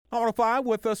On 5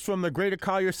 with us from the Greater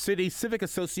Collier City Civic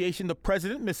Association, the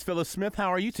president, Miss Phyllis Smith. How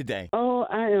are you today? Oh,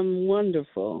 I am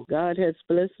wonderful. God has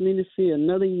blessed me to see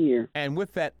another year. And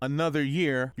with that another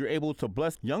year, you're able to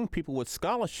bless young people with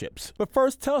scholarships. But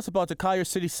first, tell us about the Collier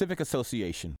City Civic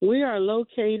Association. We are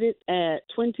located at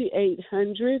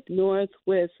 2800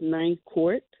 Northwest 9th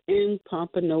Court in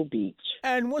Pompano Beach.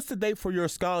 And what's the date for your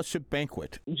scholarship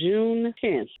banquet? June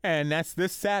 10th. And that's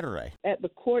this Saturday. At the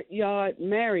Courtyard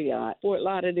Marriott, Fort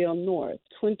Lauderdale North,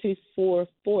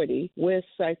 2440 West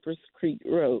Cypress Creek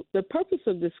Road. The purpose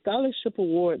of the Scholarship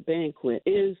Award Banquet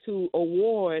is to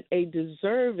award a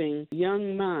deserving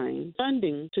young mind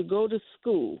funding to go to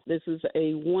school. This is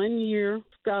a one-year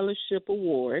scholarship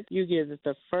award. You get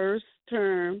the first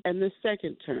term and the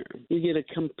second term. You get a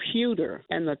computer,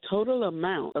 and the total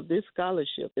amount of this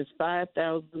scholarship is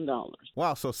 $5,000.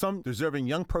 Wow, so some deserving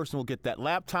young person will get that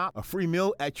laptop, a free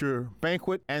meal at your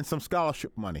banquet, and some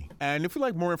scholarship money. And if you'd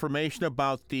like more information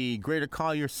about the Greater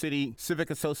Collier City Civic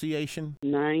Association,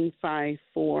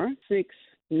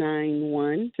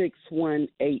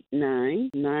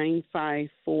 954-691-6189,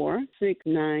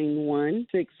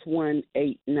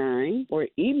 954-691-6189, or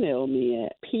email me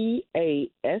at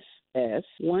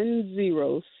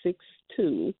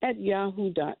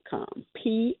PASS1062@yahoo.com.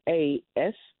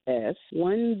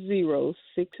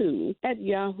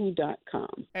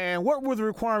 PASS1062@yahoo.com. And what were the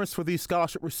requirements for these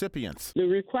scholarship recipients? The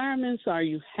requirements are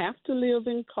you have to live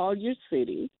in Collier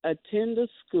City, attend a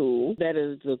school that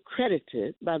is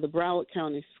accredited by the Broward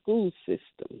County School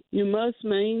System. You must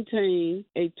maintain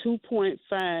a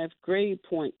 2.5 grade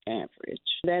point average.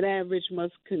 That average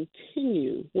must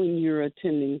continue when you're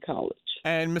attending college.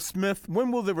 And Ms. Smith,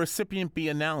 when will the recipient be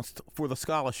announced for the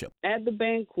scholarship? At the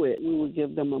banquet, we will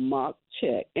give them a mock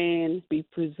check and be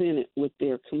presented with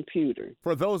their computer.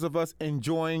 For those of us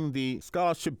enjoying the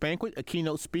scholarship banquet, a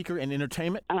keynote speaker and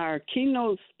entertainment? Our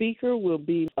keynote speaker will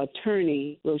be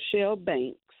Attorney Rochelle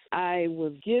Banks. I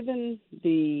was given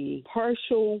the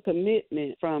partial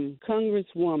commitment from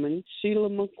Congresswoman Sheila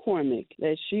McCormick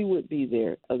that she would be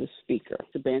there as a speaker.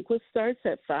 The banquet starts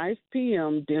at 5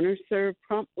 p.m., dinner served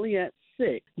promptly at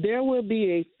 6. There will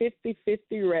be a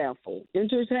 50-50 raffle.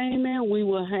 Entertainment, we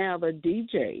will have a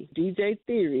DJ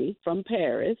Theory from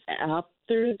Paris.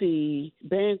 After the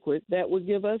banquet, that will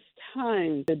give us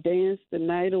time to dance the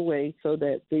night away so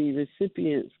that the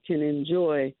recipients can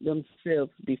enjoy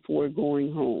themselves before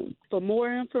going home. For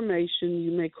more information,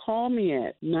 you may call me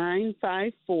at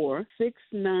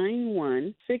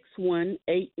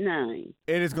 954-691-6189.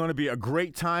 It is going to be a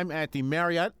great time at the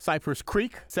Marriott, Cypress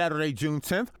Creek, Saturday, June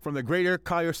 10th. From the Greater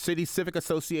Collier City Civic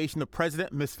Association, the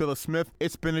president, Ms. Phyllis Smith,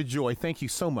 it's been a joy. Thank you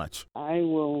so much. I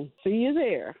will see you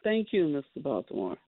there. Thank you, Mr. Baltimore.